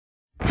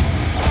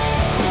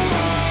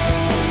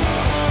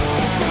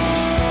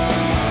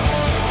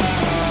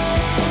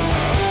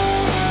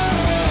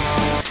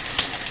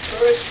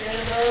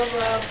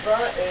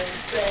nothing,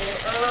 babe,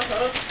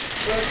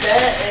 with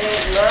that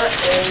ain't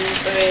nothing,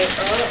 babe,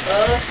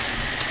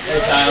 Hey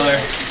Tyler.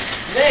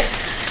 Nick,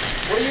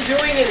 what are you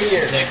doing in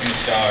here? Taking a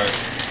shower.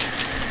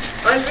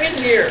 I'm in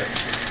here.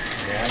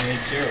 Yeah, me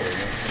too.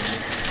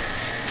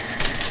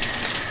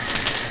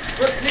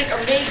 Look, Nick,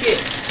 I'm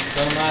naked.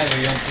 So am I, but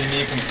you don't see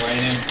me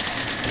complaining.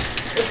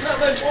 That's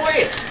not my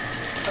point.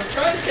 I'm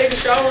trying to take a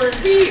shower in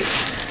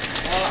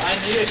peace. Well, I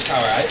need a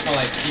shower. I smell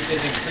like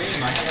peaches and cream.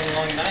 I had a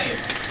long night.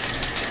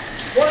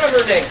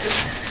 Whatever, Nick.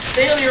 Just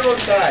stay on your own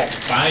side.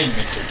 Fine,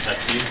 Mr.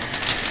 Touchy.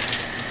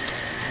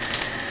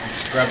 I'm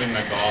scrubbing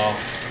my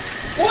balls.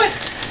 What?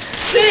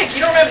 Sick!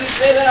 You don't have to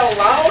say that out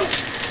loud.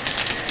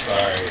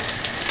 Sorry.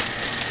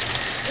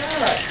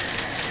 God.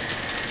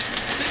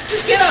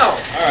 Just get out.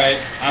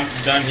 Alright, I'm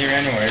done here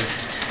anyways.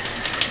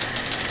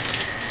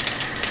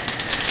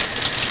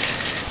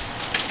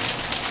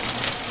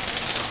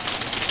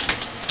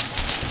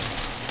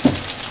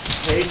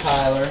 Hey,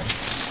 Tyler.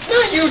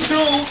 Not you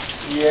two!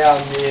 Yeah,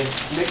 me.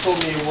 Nick told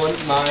me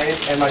one's mine,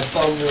 and my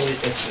thumb really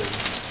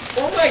itches.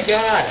 Oh my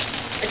God.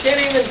 I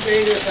can't even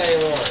say this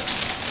anymore.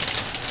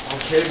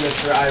 Okay,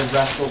 mister, I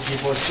wrestle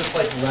people. It's just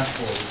like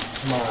wrestling.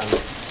 Come on.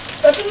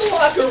 That's in the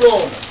locker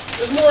room.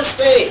 There's more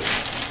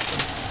space.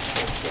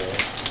 Okay.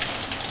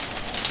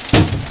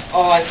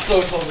 Oh, I so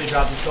totally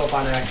dropped the soap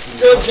on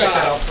accident. Good Pick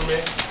that job. up for me.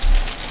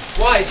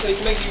 Why? So you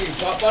can make you your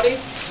butt buddy?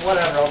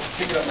 Whatever, I'll just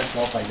pick it up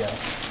myself, I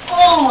guess.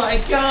 Oh my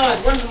God.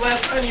 When's the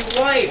last time you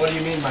wiped? What do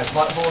you mean, my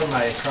butthole or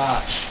my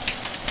crotch?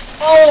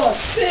 Oh,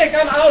 sick.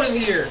 I'm out of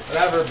here.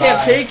 Whatever, bye.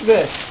 Can't take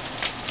this.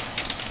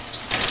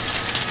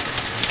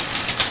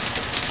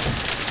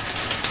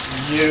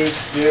 You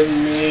spin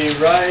me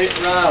right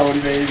round,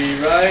 baby,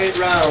 right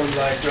round,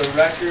 like a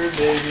record,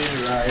 baby,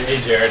 right.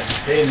 Hey Jared.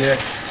 Hey, Nick.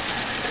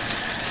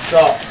 What's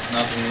up?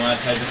 Nothing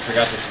much. I just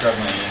forgot to scrub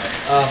my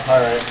anus.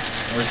 Alright.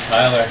 Where's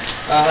Tyler?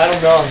 I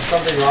don't know, there's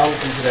something wrong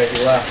with him today, he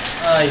left.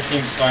 He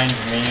seems fine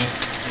to me.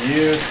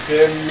 You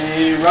spin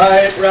me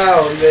right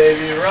round,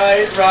 baby,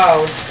 right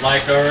round.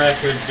 Like a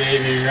record,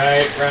 baby,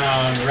 right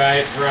round,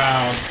 right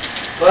round.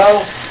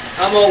 Well,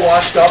 I'm all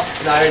washed up,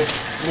 and I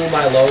blew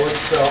my load,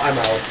 so I'm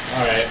out.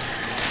 Alright.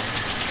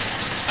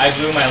 I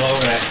blew my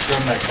load and I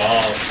scrubbed my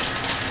balls.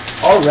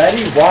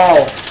 Already? Wow.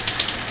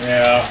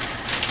 Yeah.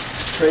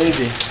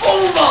 Crazy.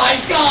 Oh my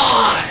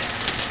God.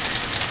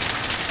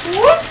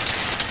 Whoop.